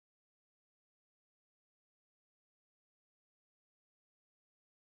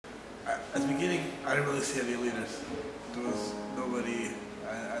At the beginning, I didn't really see any leaders. There was nobody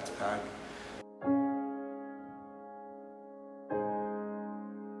at the pack.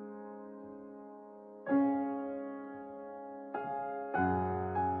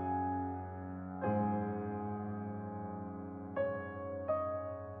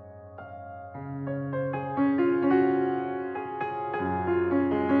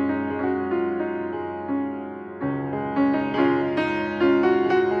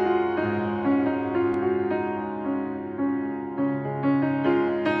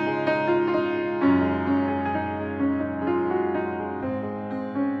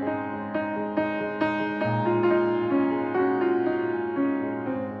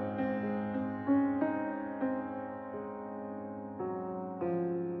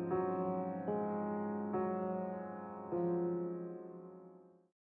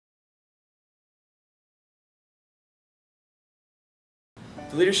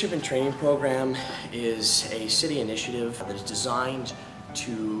 The Leadership and Training Program is a city initiative that is designed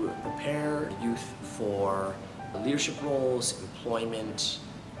to prepare youth for leadership roles, employment,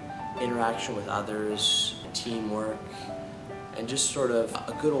 interaction with others, teamwork, and just sort of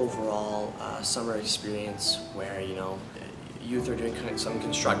a good overall summer experience where, youth are doing something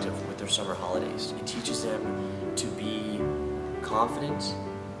constructive with their summer holidays. It teaches them to be confident,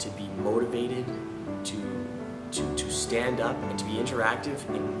 to be motivated, to stand up and to be interactive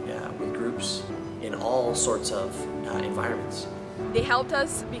with groups in all sorts of environments. They helped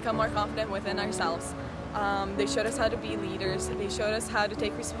us become more confident within ourselves. They showed us how to be leaders. They showed us how to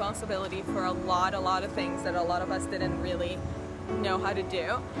take responsibility for a lot of things that a lot of us didn't really know how to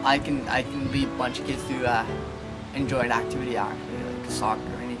do. I can lead a bunch of kids to enjoy an activity, like soccer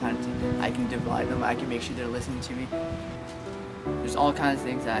or any kind of thing. I can divide them. I can make sure they're listening to me. There's all kinds of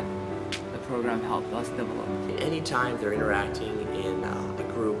things that the program helped us develop. Anytime they're interacting in a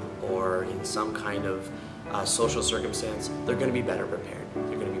group or in some kind of social circumstance, they're going to be better prepared.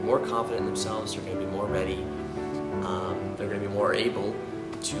 They're going to be more confident in themselves. They're going to be more ready. They're going to be more able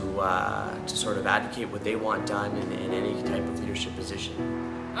to sort of advocate what they want done in any type of leadership position.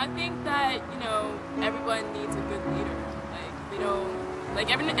 I think that everyone needs a good leader.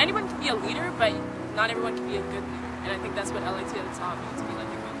 Anyone can be a leader, but not everyone can be a good leader. And I think that's what LIT has taught me, to be like a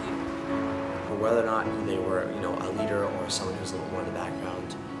good leader. Whether or not they were, a leader or someone who's a little more in the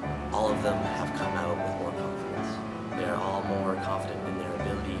background, all of them have come out with more confidence. They're all more confident in their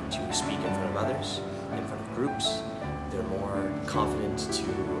ability to speak in front of others, in front of groups. They're more confident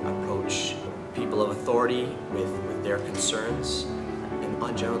to approach people of authority with their concerns. And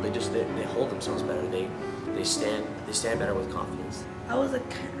in general, they hold themselves better. They stand better with confidence. I was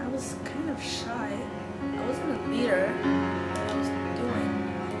kind of shy. I wasn't a leader what I was doing.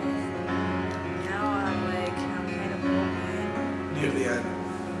 Now I'm kind of open. Near the end,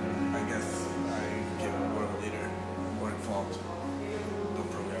 I guess I get more of a leader, more involved in the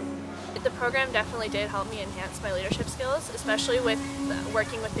program. The program definitely did help me enhance my leadership skills, especially with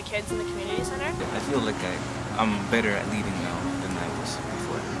working with the kids in the community center. I feel like I'm better at leading now than I was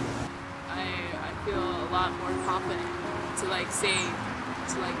before. I feel a lot more confident to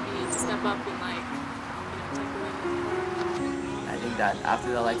step up and take the lead. I think that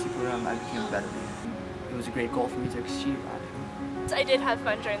after the LIT program, I became a better leader. It was a great goal for me to achieve. I did have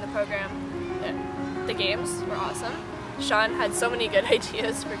fun during the program. The games were awesome. Sean had so many good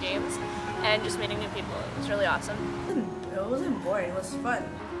ideas for games, and just meeting new people. It was really awesome. It wasn't boring. It was fun.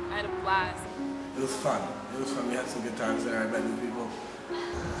 I had a blast. It was fun. We had some good times there. I met new people.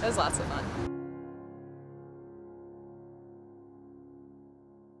 It was lots of fun.